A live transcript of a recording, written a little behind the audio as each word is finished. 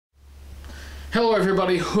Hello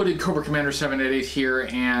everybody, Hooded Cobra Commander 788 here,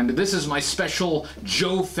 and this is my special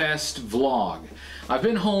JoeFest vlog. I've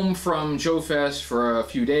been home from JoeFest for a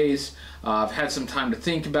few days. I've had some time to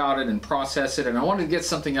think about it and process it, and I wanted to get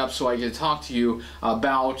something up so I could talk to you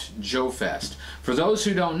about JoeFest. For those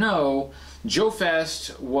who don't know,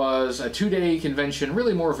 JoeFest was a two-day convention,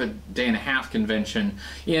 really more of a day-and-a-half convention,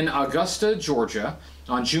 in Augusta, Georgia,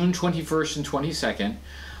 on June 21st and 22nd.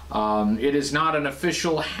 It is not an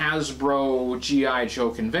official Hasbro G.I. Joe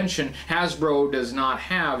convention. Hasbro does not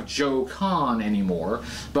have JoeCon anymore,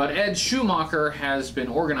 but Ed Schumacher has been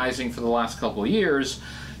organizing for the last couple of years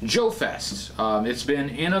JoeFest. It's been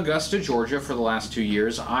in Augusta, Georgia for the last 2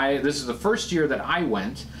 years. This is the first year that I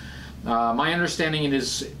went. My understanding it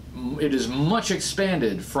is much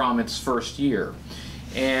expanded from its first year.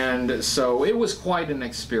 And so it was quite an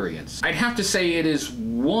experience. I'd have to say it is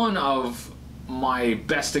one of my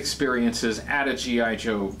best experiences at a G.I.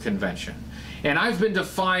 Joe convention. And I've been to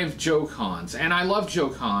 5 JoeCons, and I love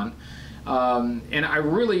JoeCon, and I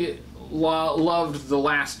really loved the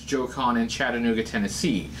last JoeCon in Chattanooga,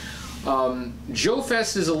 Tennessee.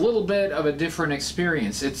 JoeFest is a little bit of a different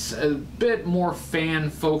experience. It's a bit more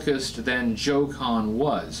fan-focused than JoeCon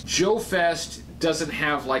was. JoeFest doesn't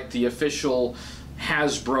have like the official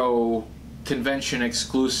Hasbro convention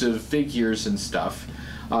exclusive figures and stuff.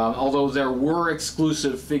 Although there were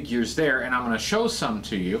exclusive figures there, and I'm going to show some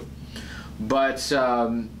to you, but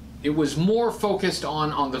it was more focused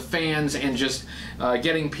on the fans and just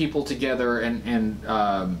getting people together and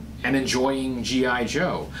enjoying G.I.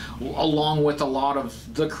 Joe, along with a lot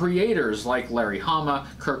of the creators like Larry Hama,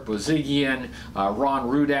 Kirk Bozigian, Ron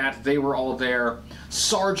Rudat. They were all there.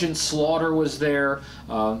 Sergeant Slaughter was there.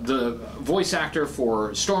 The voice actor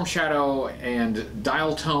for Storm Shadow and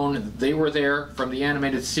Dial Tone, they were there from the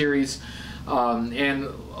animated series. And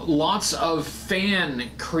lots of fan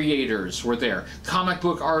creators were there, comic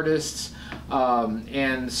book artists,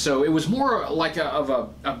 and so it was more like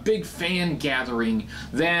a big fan gathering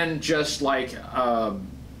than just like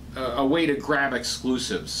a way to grab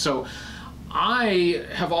exclusives. So I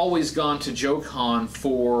have always gone to JoeCon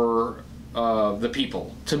for the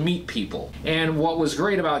people, to meet people. And what was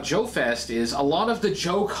great about JoeFest is a lot of the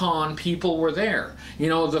JoeCon people were there. You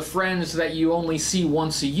know, the friends that you only see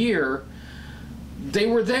once a year, they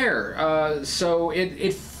were there. So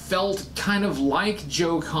it felt kind of like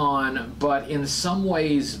JoeCon, but in some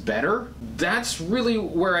ways better. That's really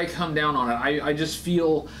where I come down on it. I just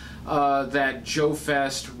feel that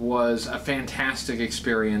JoeFest was a fantastic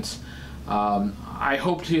experience. I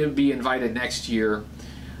hope to be invited next year.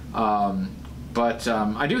 But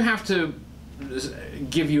I do have to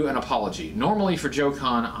give you an apology. Normally for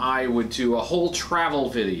JoeCon I would do a whole travel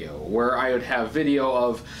video where I would have video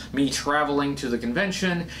of me traveling to the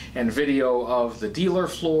convention and video of the dealer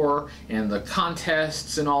floor and the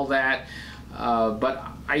contests and all that, but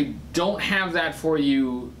I don't have that for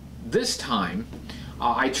you this time.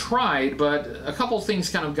 I tried, but a couple things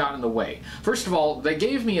kind of got in the way. First of all, they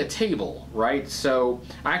gave me a table, right? So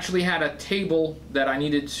I actually had a table that I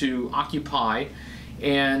needed to occupy,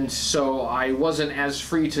 and so I wasn't as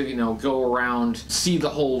free to, you know, go around, see the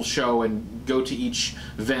whole show, and go to each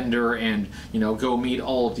vendor and, you know, go meet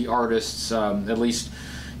all of the artists, at least,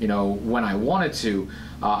 you know, when I wanted to.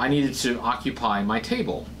 I needed to occupy my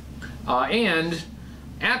table. And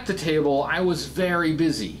at the table, I was very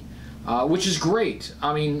busy. Which is great.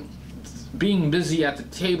 I mean, being busy at the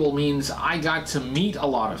table means I got to meet a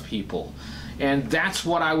lot of people, and that's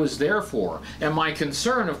what I was there for. And my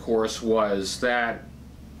concern, of course, was that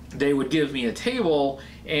they would give me a table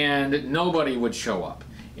and nobody would show up,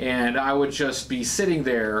 and I would just be sitting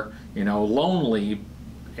there, you know, lonely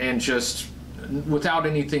and just without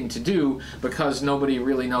anything to do because nobody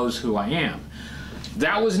really knows who I am.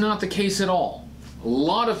 That was not the case at all. A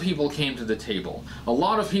lot of people came to the table. A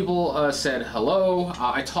lot of people said hello.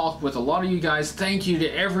 I talked with a lot of you guys. Thank you to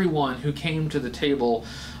everyone who came to the table.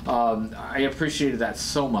 I appreciated that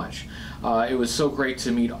so much. It was so great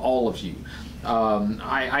to meet all of you.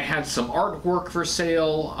 I had some artwork for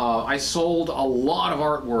sale. I sold a lot of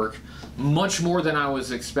artwork, much more than I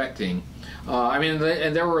was expecting. I mean,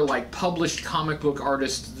 and there were like published comic book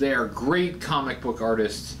artists there, great comic book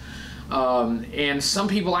artists. And some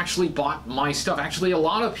people actually bought my stuff. Actually, a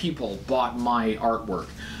lot of people bought my artwork.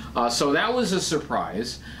 So that was a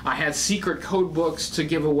surprise. I had secret code books to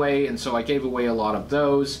give away, and so I gave away a lot of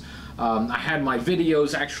those. I had my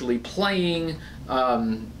videos actually playing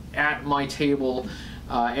at my table,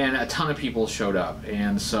 and a ton of people showed up.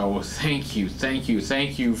 And so thank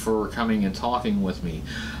you for coming and talking with me.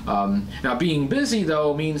 Now, being busy,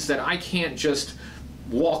 though, means that I can't just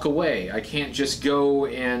walk away. I can't just go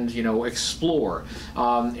and, you know, explore.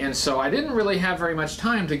 And so I didn't really have very much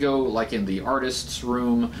time to go like in the artist's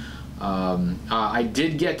room. I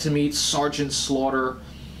did get to meet Sergeant Slaughter,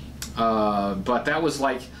 but that was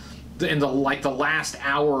like in the last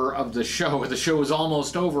hour of the show. The show was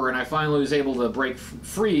almost over, and I finally was able to break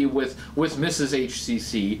free with Mrs.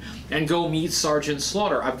 HCC and go meet Sergeant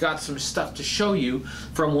Slaughter. I've got some stuff to show you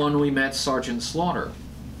from when we met Sergeant Slaughter.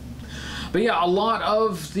 But yeah, a lot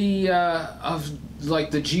of the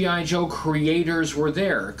like the G.I. Joe creators were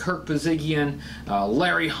there. Kirk Bazigian,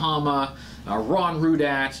 Larry Hama, Ron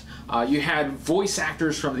Rudat. You had voice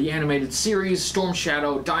actors from the animated series, Storm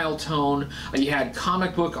Shadow, Dial Tone. You had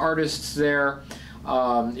comic book artists there.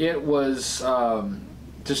 It was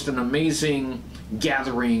just an amazing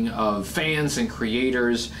gathering of fans and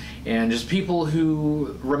creators and just people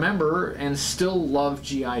who remember and still love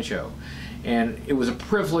G.I. Joe. And it was a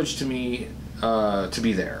privilege to me to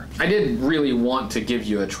be there. I didn't really want to give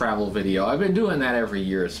you a travel video. I've been doing that every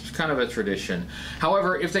year. It's kind of a tradition.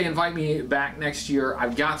 However, if they invite me back next year,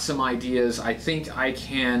 I've got some ideas. I think I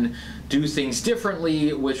can do things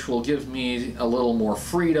differently, which will give me a little more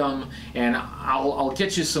freedom, and I'll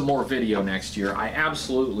get you some more video next year. I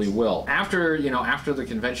absolutely will. After, you know, after the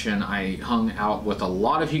convention, I hung out with a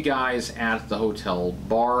lot of you guys at the hotel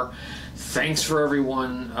bar. Thanks for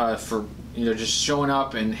everyone for, you know, just showing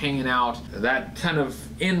up and hanging out. That kind of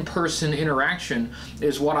in-person interaction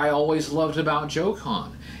is what I always loved about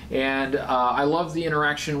JoeCon. And I love the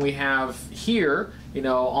interaction we have here, you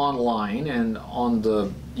know, online and on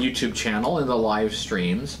the YouTube channel and the live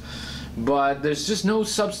streams. But there's just no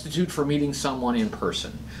substitute for meeting someone in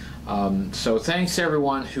person. So thanks to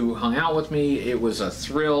everyone who hung out with me. It was a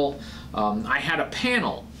thrill. I had a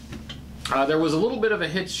panel. There was a little bit of a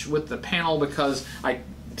hitch with the panel because I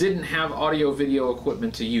didn't have audio video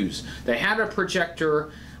equipment to use. They had a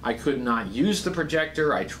projector. I could not use the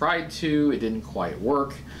projector. I tried to. It didn't quite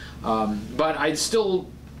work. But I still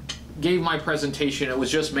gave my presentation. It was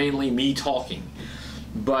just mainly me talking.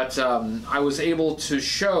 But I was able to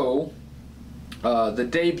show the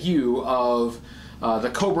debut of the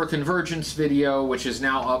Cobra Convergence video, which is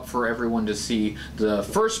now up for everyone to see. The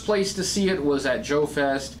first place to see it was at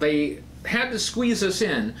JoeFest. They had to squeeze us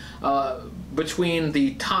in between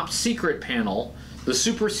the top secret panel, the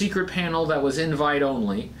super secret panel that was invite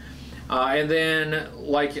only, and then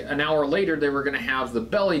like an hour later they were going to have the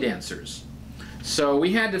belly dancers. So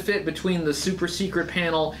we had to fit between the super secret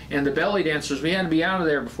panel and the belly dancers. We had to be out of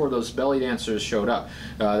there before those belly dancers showed up.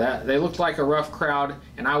 They looked like a rough crowd,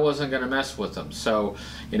 and I wasn't going to mess with them. So,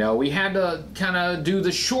 you know, we had to kind of do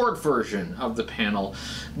the short version of the panel.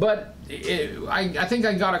 But I think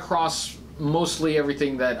I got across mostly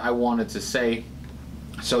everything that I wanted to say.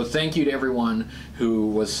 So thank you to everyone who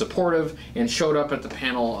was supportive and showed up at the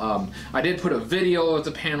panel. I did put a video of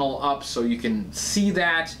the panel up so you can see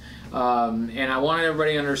that. And I wanted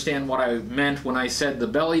everybody to understand what I meant when I said the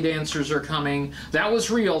belly dancers are coming. That was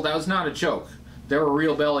real. That was not a joke. There were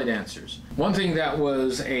real belly dancers. One thing that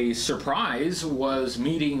was a surprise was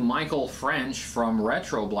meeting Michael French from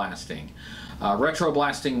Retro Blasting. Retro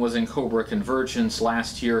Blasting was in Cobra Convergence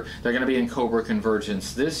last year. They're going to be in Cobra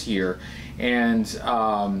Convergence this year. And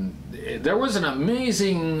there was an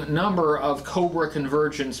amazing number of Cobra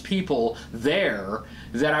Convergence people there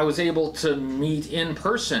that I was able to meet in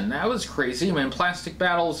person. That was crazy. I mean, Plastic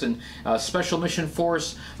Battles and Special Mission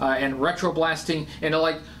Force and Retro Blasting, and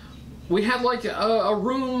like we had like a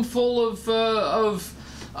room full of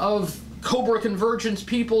Cobra Convergence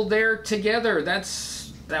people there together.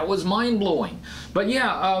 That was mind-blowing. But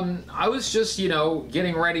yeah, I was just, you know,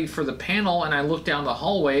 getting ready for the panel, and I looked down the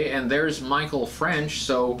hallway, and there's Michael French.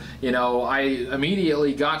 So, you know, I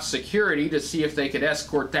immediately got security to see if they could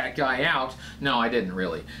escort that guy out. No, I didn't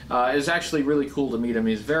really. It was actually really cool to meet him.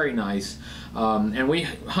 He's very nice. And we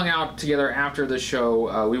hung out together after the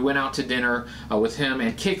show. We went out to dinner with him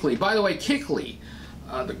and Kickley. By the way, Kickley,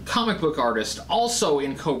 the comic book artist, also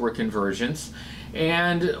in Cobra Convergence.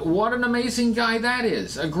 And what an amazing guy that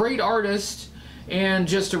is. A great artist and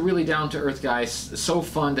just a really down-to-earth guy. So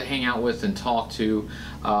fun to hang out with and talk to.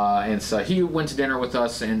 And so he went to dinner with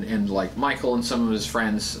us and like Michael and some of his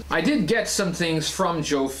friends. I did get some things from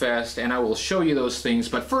JoeFest, and I will show you those things.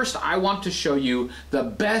 But first, I want to show you the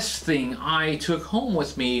best thing I took home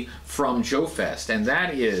with me from JoeFest, and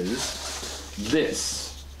that is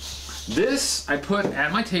this. This I put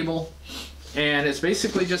at my table. And it's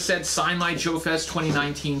basically just said, sign my JoeFest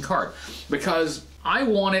 2019 card. Because I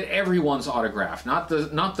wanted everyone's autograph, not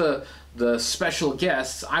the special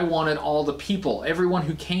guests. I wanted all the people, everyone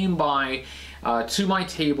who came by to my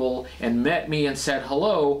table and met me and said,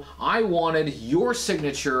 hello, I wanted your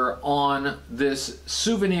signature on this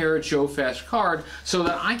souvenir JoeFest card so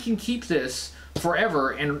that I can keep this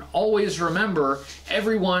forever and always remember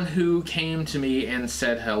everyone who came to me and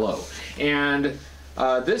said hello. And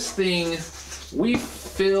this thing, we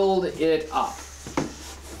filled it up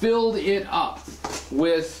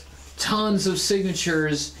with tons of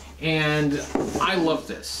signatures, and I love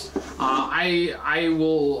this. I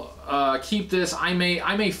will keep this. I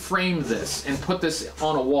may frame this and put this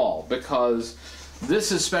on a wall because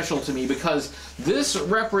this is special to me, because this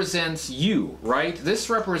represents you, right? This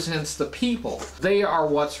represents the people. They are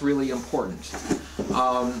what's really important.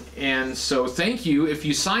 And so thank you if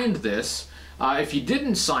you signed this. If you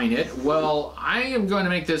didn't sign it, well, I am going to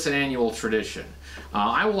make this an annual tradition.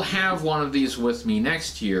 I will have one of these with me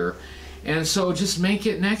next year, and so just make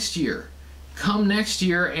it next year. Come next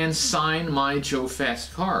year and sign my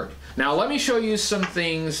JoeFest card. Now let me show you some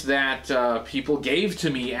things that people gave to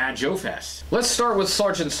me at JoeFest. Let's start with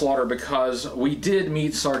Sergeant Slaughter, because we did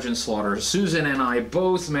meet Sergeant Slaughter. Susan and I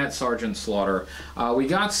both met Sergeant Slaughter. We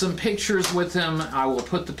got some pictures with him. I will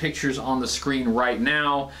put the pictures on the screen right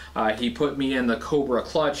now. He put me in the Cobra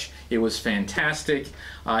clutch. It was fantastic.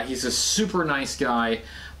 He's a super nice guy.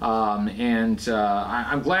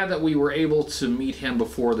 I'm glad that we were able to meet him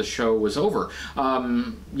before the show was over.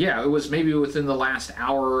 Yeah, it was maybe within the last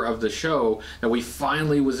hour of the show that we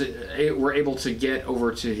finally were able to get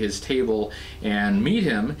over to his table and meet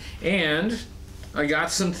him, and I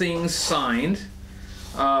got some things signed.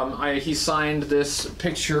 He signed this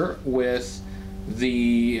picture with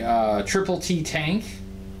the Triple T tank,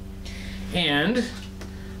 and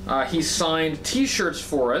he signed t-shirts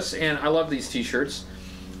for us, and I love these t-shirts.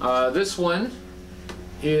 This one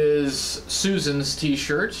is Susan's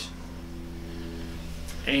t-shirt,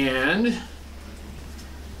 and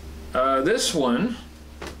this one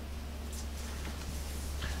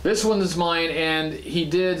is mine, and he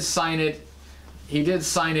did sign it. He did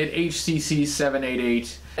sign it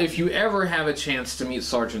HCC788. If you ever have a chance to meet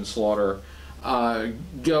Sergeant Slaughter,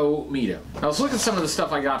 go meet him. Now let's look at some of the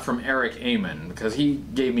stuff I got from Eric Amon, because he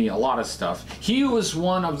gave me a lot of stuff. He was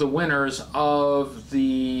one of the winners of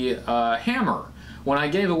the hammer. When I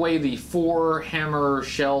gave away the 4 hammer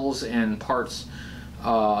shells and parts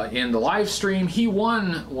in the live stream, he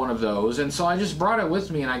won one of those, and so I just brought it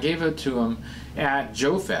with me and I gave it to him at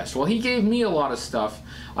JoeFest. Well, he gave me a lot of stuff,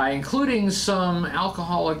 including some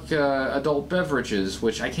alcoholic adult beverages,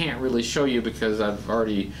 which I can't really show you because I've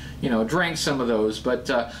already, drank some of those. But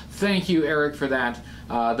thank you, Eric, for that.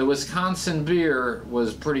 The Wisconsin beer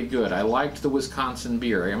was pretty good. I liked the Wisconsin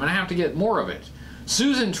beer. I'm gonna have to get more of it.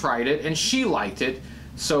 Susan tried it and she liked it,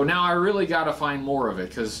 so now I really got to find more of it,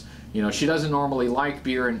 because she doesn't normally like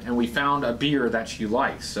beer, and we found a beer that she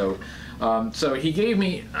likes. So he gave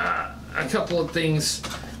me a couple of things.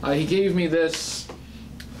 He gave me this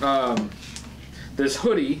this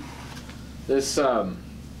hoodie, this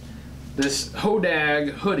Hodag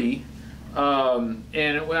hoodie, and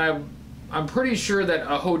I'm pretty sure that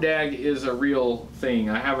a Hodag is a real thing.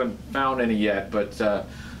 I haven't found any yet, but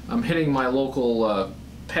I'm hitting my local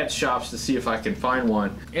pet shops to see if I can find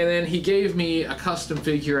one. And then he gave me a custom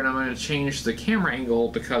figure, and I'm going to change the camera angle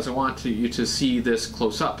because I want you to see this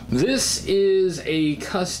close up. This is a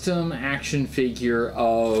custom action figure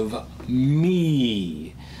of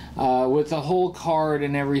me, with the whole card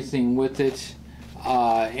and everything with it,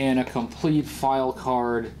 and a complete file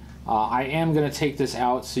card. I am going to take this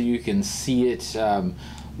out so you can see it,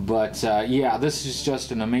 but yeah, this is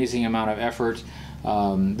just an amazing amount of effort.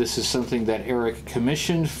 This is something that Eric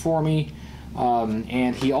commissioned for me,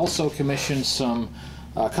 and he also commissioned some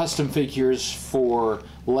custom figures for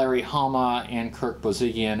Larry Hama and Kirk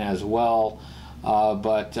Bozigian as well,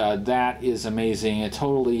 but that is amazing. A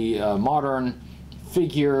totally modern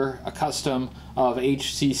figure, a custom of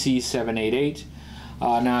HCC788.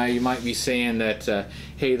 Now you might be saying that,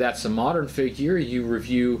 hey, that's a modern figure, you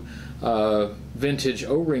review vintage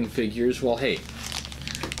O-ring figures. Well, hey,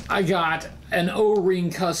 I got an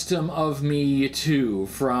O-ring custom of me too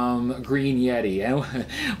from Green Yeti, and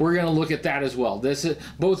we're going to look at that as well.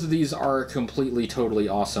 Both of these are completely, totally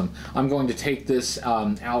awesome. I'm going to take this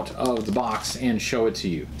out of the box and show it to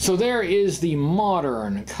you. So there is the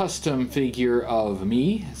modern custom figure of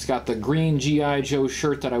me. It's got the green G.I. Joe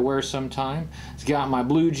shirt that I wear sometime. It's got my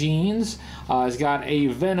blue jeans. It's got a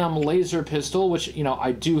Venom laser pistol, which,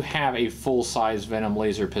 I do have a full-size Venom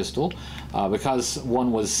laser pistol because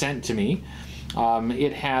one was sent to me.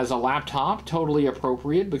 It has a laptop, totally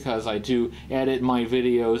appropriate because I do edit my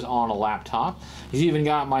videos on a laptop. He's even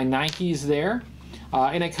got my Nikes there,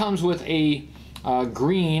 and it comes with a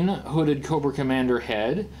green hooded Cobra Commander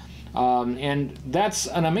head. And that's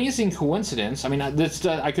an amazing coincidence. I mean,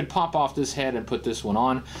 I could pop off this head and put this one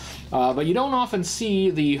on, but you don't often see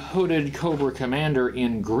the hooded Cobra Commander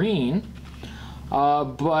in green.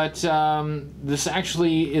 But this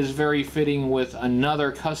actually is very fitting with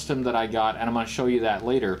another custom that I got, and I'm going to show you that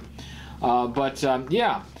later.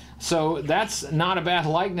 Yeah, so that's not a bad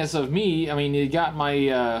likeness of me. I mean, you got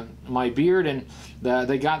my my beard, and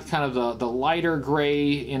they got kind of the lighter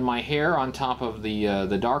gray in my hair on top of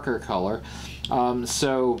the darker color.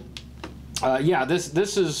 Yeah,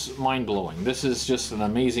 this is mind-blowing. This is just an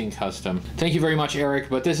amazing custom. Thank you very much, Eric,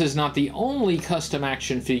 but this is not the only custom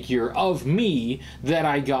action figure of me that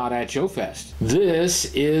I got at JoeFest.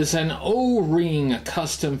 This is an O-ring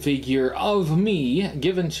custom figure of me,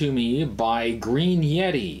 given to me by Green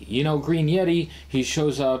Yeti. You know Green Yeti, he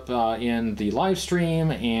shows up in the live stream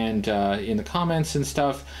and in the comments and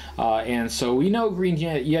stuff, and so we know Green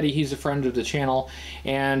Yeti, he's a friend of the channel,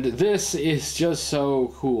 and this is just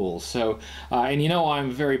so cool. So and you know I'm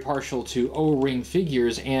very partial to O-ring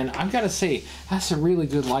figures, and I've got to say, that's a really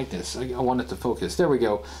good likeness. I want it to focus. There we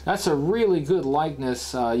go. That's a really good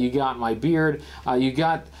likeness. You got my beard. You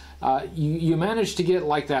got... you managed to get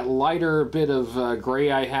like that lighter bit of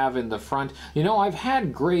gray I have in the front. You know, I've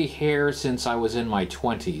had gray hair since I was in my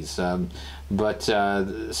 20s.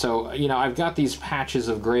 So, you know, I've got these patches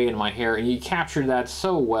of gray in my hair, and you captured that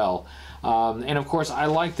so well. And of course, I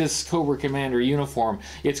like this Cobra Commander uniform.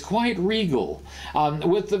 It's quite regal.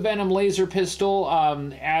 With the Venom laser pistol,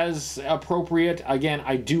 as appropriate. Again,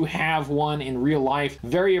 I do have one in real life.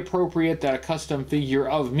 Very appropriate that a custom figure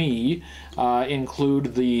of me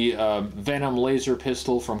include the Venom laser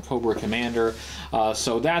pistol from Cobra Commander.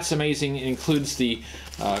 So that's amazing. It includes the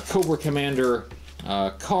Cobra Commander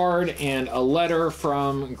card and a letter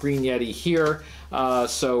from Green Yeti here.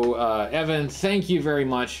 Evan, thank you very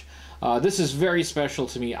much. This is very special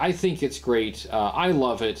to me. I think it's great. I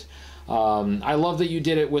love it. I love that you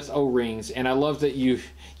did it with O-rings, and I love that you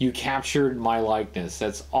captured my likeness.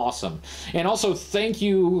 That's awesome. And also, thank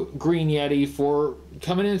you, Green Yeti, for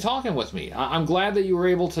coming in and talking with me. I'm glad that you were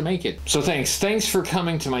able to make it. So thanks for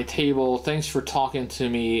coming to my table. Thanks for talking to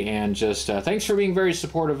me, and just thanks for being very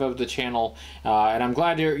supportive of the channel. And I'm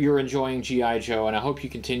glad you're enjoying G.I. Joe, and I hope you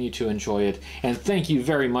continue to enjoy it. And thank you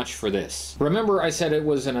very much for this. Remember, I said it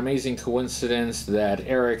was an amazing coincidence that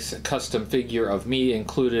Eric's custom figure of me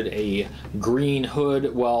included a green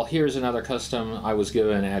hood. Well, here's another custom I was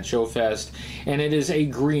given at JoeFest, and it is a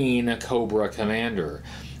green Cobra Commander.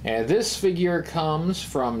 And this figure comes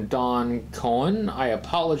from Don Cohen. I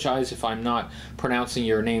apologize if I'm not pronouncing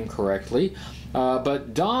your name correctly,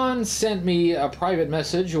 but Don sent me a private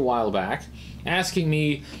message a while back asking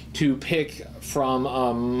me to pick from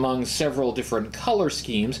among several different color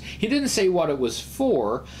schemes. He didn't say what it was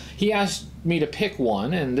for. He asked me to pick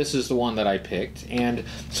one, and this is the one that I picked. And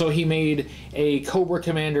so he made a Cobra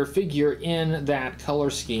Commander figure in that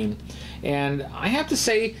color scheme. And I have to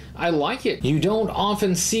say, I like it. You don't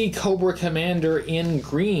often see Cobra Commander in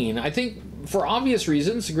green. I think for obvious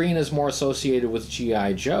reasons, green is more associated with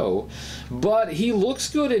G.I. Joe, but he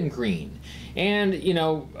looks good in green. And, you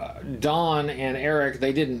know, Don and Eric,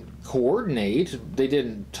 they didn't coordinate, they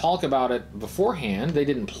didn't talk about it beforehand, they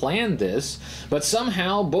didn't plan this, but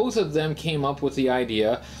somehow both of them came up with the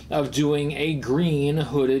idea of doing a green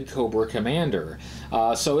hooded Cobra Commander.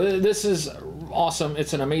 So this is awesome.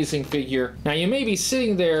 It's an amazing figure. Now you may be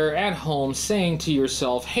sitting there at home saying to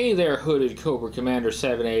yourself, hey there, hooded Cobra Commander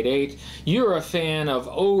 788, you're a fan of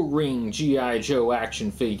O-ring G.I. Joe action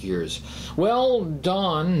figures. Well,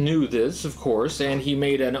 Don knew this, of course, and he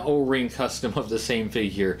made an O-ring custom of the same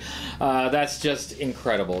figure. That's just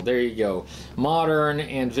incredible. There you go. Modern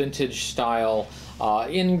and vintage style.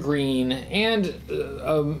 In green, and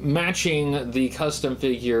matching the custom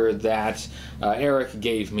figure that Eric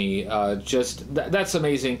gave me. That's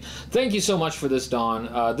amazing. Thank you so much for this,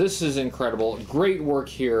 Don. This is incredible. Great work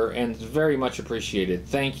here, and very much appreciated.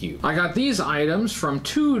 Thank you. I got these items from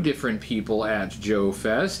two different people at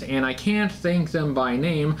JoeFest, and I can't thank them by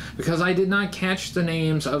name because I did not catch the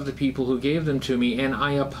names of the people who gave them to me, and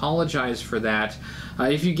I apologize for that.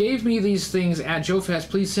 If you gave me these things at JoeFest,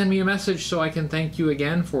 please send me a message so I can thank you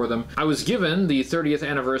again for them. I was given the 30th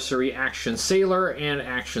anniversary Action Sailor and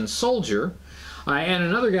Action Soldier, and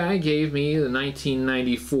another guy gave me the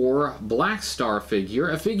 1994 Black Star figure,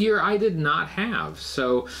 a figure I did not have.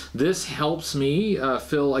 So this helps me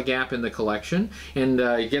fill a gap in the collection and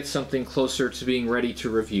get something closer to being ready to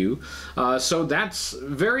review. So that's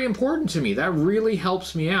very important to me. That really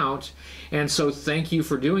helps me out. and so thank you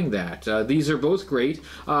for doing that. These are both great.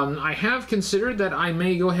 I have considered that I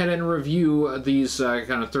may go ahead and review these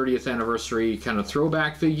kind of 30th anniversary kind of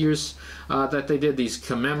throwback figures that they did, these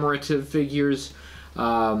commemorative figures.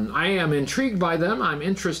 I am intrigued by them, I'm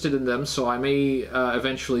interested in them, so I may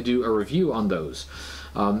eventually do a review on those.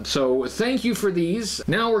 So thank you for these.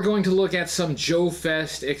 Now we're going to look at some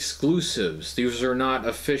JoeFest exclusives. These are not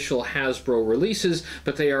official Hasbro releases,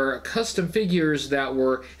 but they are custom figures that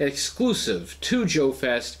were exclusive to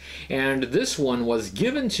JoeFest, and this one was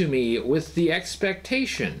given to me with the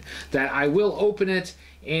expectation that I will open it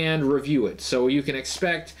and review it. So you can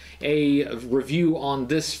expect a review on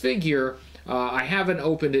this figure. I haven't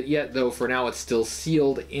opened it yet, though. For now it's still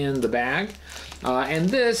sealed in the bag. And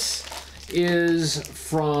this is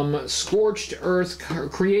from Scorched Earth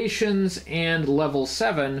Creations and Level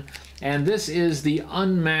 7, and this is the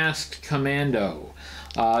Unmasked Commando,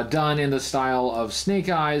 done in the style of Snake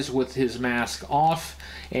Eyes with his mask off,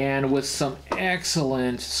 and with some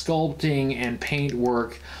excellent sculpting and paint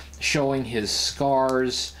work showing his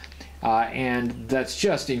scars, and that's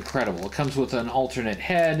just incredible. It comes with an alternate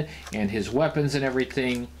head and his weapons and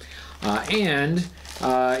everything, and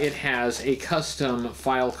it has a custom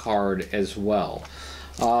file card as well.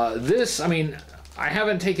 This, I mean, I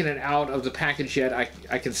haven't taken it out of the package yet.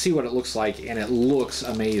 I can see what it looks like, and it looks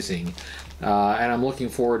amazing. And I'm looking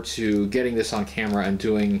forward to getting this on camera and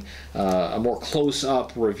doing a more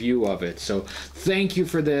close-up review of it. So thank you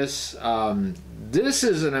for this. This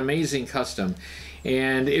is an amazing custom.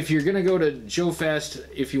 And if you're going to go to JoeFest,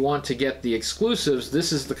 if you want to get the exclusives,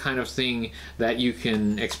 this is the kind of thing that you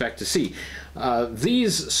can expect to see.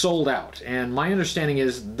 These sold out, and my understanding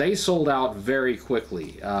is they sold out very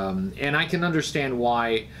quickly. And I can understand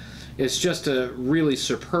why. It's just a really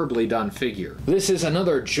superbly done figure. This is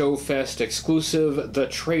another JoeFest exclusive, The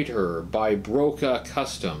Traitor by Broca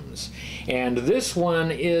Customs. And this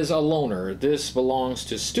one is a loaner. This belongs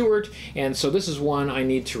to Stuart, and so this is one I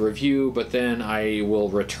need to review, but then I will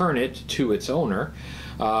return it to its owner.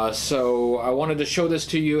 So I wanted to show this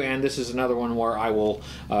to you, and this is another one where I will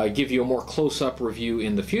give you a more close-up review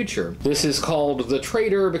in the future. This is called The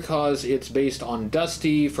Traitor because it's based on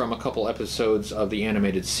Dusty from a couple episodes of the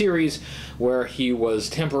animated series where he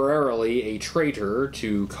was temporarily a traitor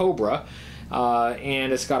to Cobra.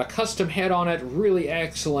 And it's got a custom head on it, really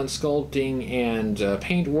excellent sculpting and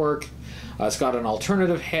paint work. It's got an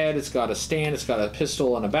alternative head, it's got a stand, it's got a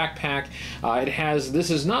pistol and a backpack.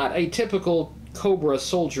 This is not a typical Cobra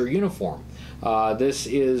soldier uniform. This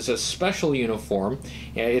is a special uniform.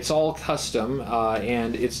 It's all custom,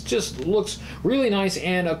 and it just looks really nice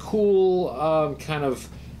and a cool kind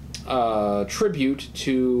of tribute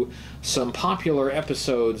to some popular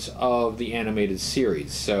episodes of the animated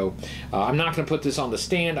series. So I'm not going to put this on the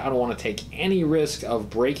stand. I don't want to take any risk of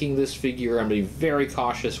breaking this figure. I'm going to be very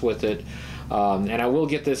cautious with it. And I will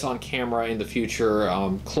get this on camera in the future,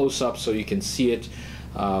 close up so you can see it.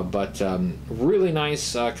 But really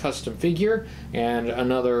nice custom figure, and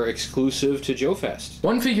another exclusive to JoeFest.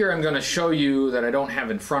 One figure I'm going to show you that I don't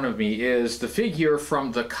have in front of me is the figure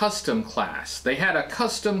from the custom class. They had a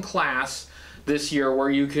custom class this year where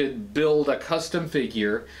you could build a custom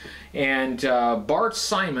figure, and Bart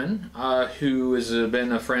Simon, who has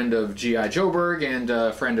been a friend of G.I. Joeberg and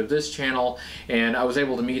a friend of this channel, and I was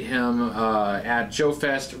able to meet him at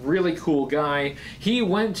JoeFest. Really cool guy. He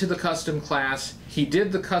went to the custom class, he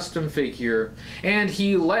did the custom figure, and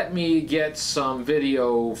he let me get some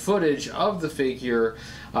video footage of the figure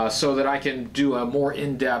so that I can do a more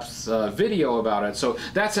in-depth video about it. So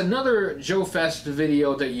that's another JoeFest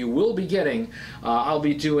video that you will be getting. I'll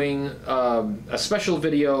be doing a special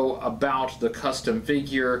video about the custom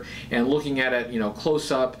figure and looking at it, you know,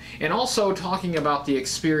 close up, and also talking about the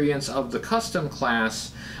experience of the custom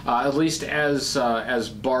class, at least as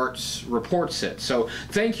Bart reports it. So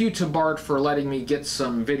thank you to Bart for letting me get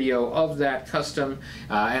some video of that custom,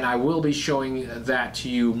 and I will be showing that to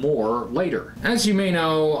you more later. As you may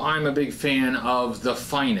know, I'm a big fan of The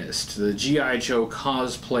Finest, the G.I. Joe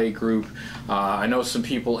cosplay group. I know some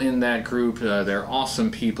people in that group. They're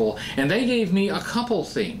awesome people, and they gave me a couple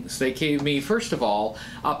things. They gave me, first of all,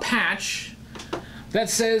 a patch that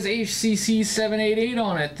says HCC788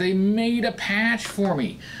 on it. They made a patch for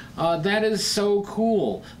me. That is so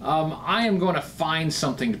cool. I am going to find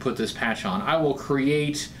something to put this patch on. I will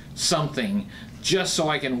create something just so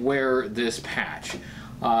I can wear this patch.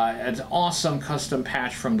 It's an awesome custom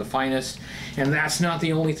patch from The Finest. And that's not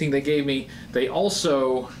the only thing they gave me. They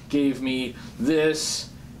also gave me this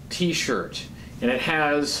t-shirt. And it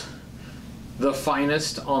has The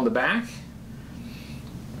Finest on the back,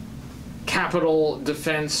 Capital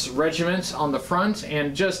Defense Regiment on the front,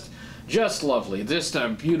 and just Just lovely. Just a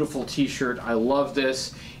beautiful t-shirt. I love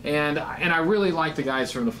this. And I really like the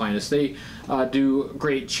guys from the Finest. They do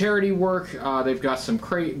great charity work. They've got some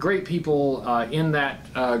great people in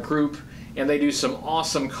that group, and they do some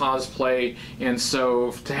awesome cosplay. And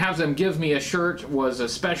so to have them give me a shirt was a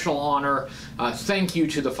special honor. Thank you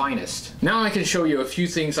to the Finest. Now I can show you a few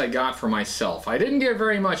things I got for myself. I didn't get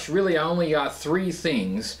very much, really. I only got 3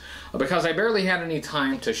 things because I barely had any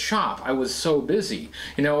time to shop. I was so busy.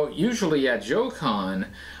 You know, usually at JoeCon,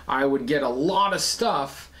 I would get a lot of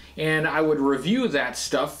stuff and I would review that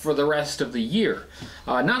stuff for the rest of the year.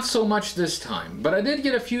 Not so much this time, but I did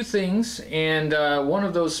get a few things, and one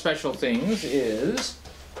of those special things is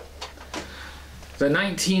the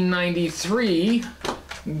 1993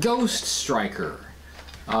 Ghost Striker.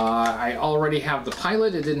 I already have the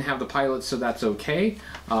pilot. It didn't have the pilot, so that's okay,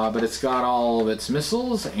 but it's got all of its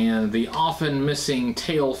missiles and the often missing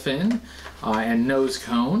tail fin and nose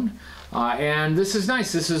cone. And this is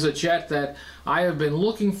nice. This is a jet that I have been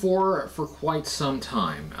looking for quite some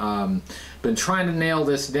time. Been trying to nail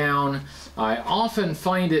this down. I often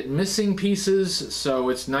find it missing pieces, so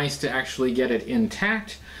it's nice to actually get it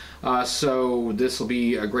intact. So this will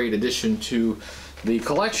be a great addition to the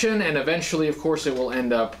collection, and eventually, of course, it will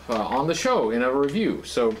end up on the show in a review.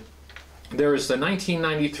 So there's the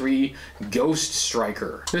 1993 Ghost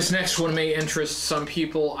Striker. This next one may interest some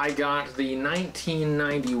people. I got the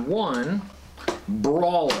 1991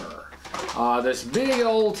 Brawler. This big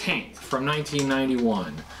old tank from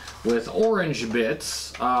 1991 with orange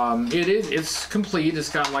bits. It's complete. It's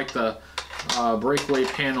got like the breakaway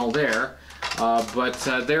panel there. But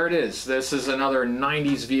there it is. This is another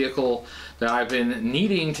 90s vehicle that I've been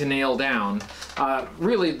needing to nail down.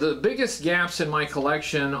 Really, the biggest gaps in my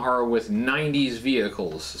collection are with 90s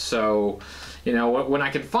vehicles. So, you know, when I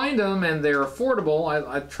can find them and they're affordable,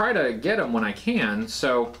 I try to get them when I can.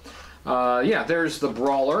 So, yeah, there's the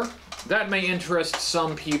Brawler. That may interest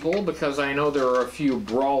some people because I know there are a few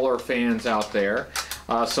Brawler fans out there.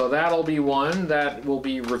 So that'll be one that will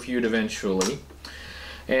be reviewed eventually.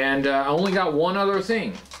 And I only got one other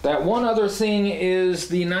thing. That one other thing is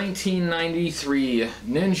the 1993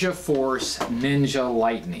 Ninja Force Ninja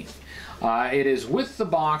Lightning. It is with the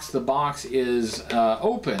box. The box is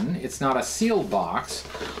open. It's not a sealed box,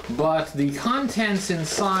 but the contents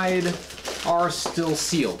inside are still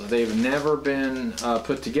sealed. They've never been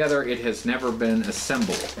put together. It has never been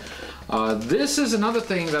assembled. This is another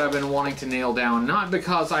thing that I've been wanting to nail down, not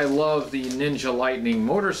because I love the Ninja Lightning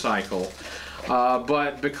motorcycle,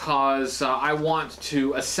 but because I want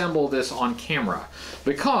to assemble this on camera.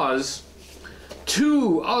 Because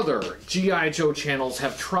 2 other G.I. Joe channels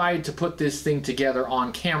have tried to put this thing together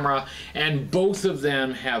on camera, and both of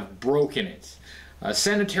them have broken it.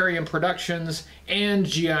 Sanitarium Productions and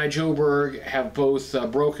G.I. Joeberg have both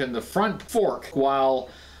broken the front fork while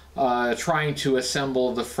trying to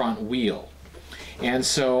assemble the front wheel. And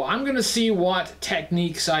so I'm going to see what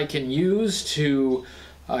techniques I can use to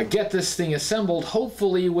get this thing assembled,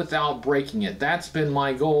 hopefully without breaking it. That's been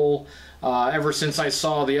my goal ever since I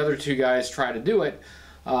saw the other 2 guys try to do it.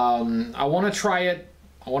 I want to try it.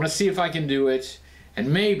 I want to see if I can do it.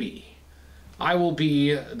 And maybe I will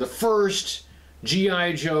be the first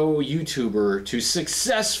G.I. Joe YouTuber to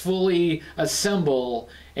successfully assemble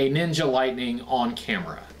a Ninja Lightning on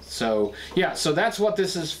camera. So yeah, so that's what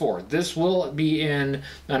this is for. This will be in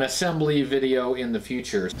an assembly video in the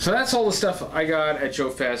future. So that's all the stuff I got at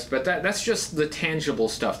JoeFest, but that's just the tangible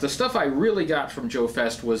stuff. The stuff I really got from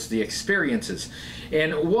JoeFest was the experiences.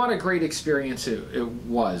 And what a great experience it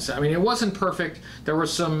was. I mean, it wasn't perfect. There were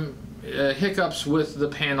some hiccups with the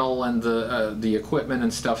panel and the equipment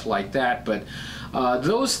and stuff like that, but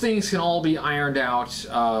those things can all be ironed out.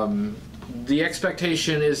 The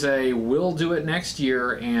expectation is we'll do it next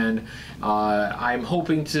year, and I'm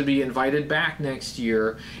hoping to be invited back next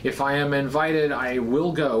year. If I am invited, I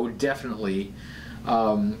will go, definitely.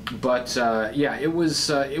 Yeah, it was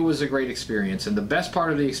a great experience, and the best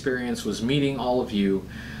part of the experience was meeting all of you,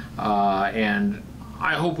 and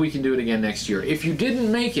I hope we can do it again next year. If you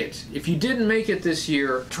didn't make it this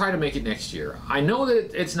year, try to make it next year. I know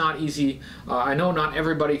that it's not easy. I know not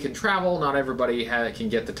everybody can travel, not everybody can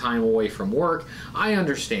get the time away from work. I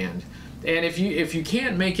understand. And if you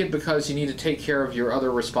can't make it because you need to take care of your other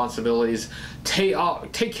responsibilities, take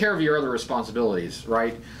care of your other responsibilities,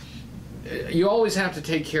 right? You always have to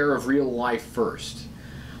take care of real life first.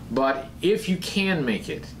 But if you can make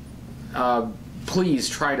it, please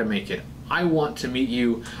try to make it. I want to meet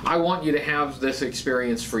you. I want you to have this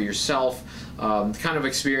experience for yourself, the kind of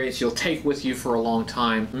experience you'll take with you for a long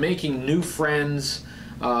time, making new friends,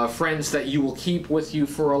 friends that you will keep with you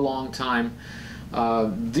for a long time.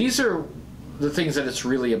 These are the things that it's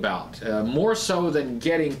really about. More so than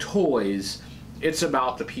getting toys, it's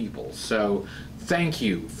about the people. So thank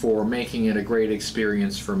you for making it a great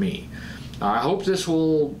experience for me. I hope this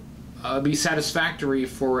will be satisfactory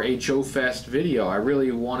for a JoeFest video. I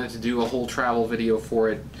really wanted to do a whole travel video for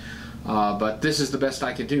it, but this is the best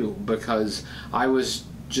I could do because I was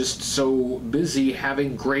just so busy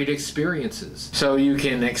having great experiences. So you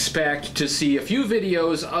can expect to see a few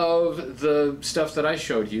videos of the stuff that I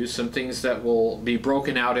showed you, some things that will be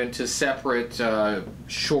broken out into separate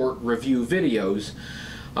short review videos.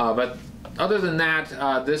 But other than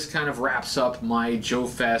that, this kind of wraps up my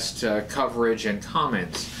JoeFest coverage and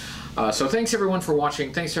comments. So thanks everyone for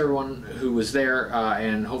watching, thanks everyone who was there,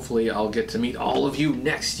 and hopefully I'll get to meet all of you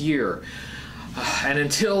next year. And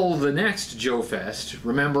until the next JoeFest,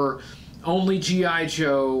 remember, only G.I.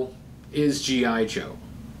 Joe is G.I. Joe.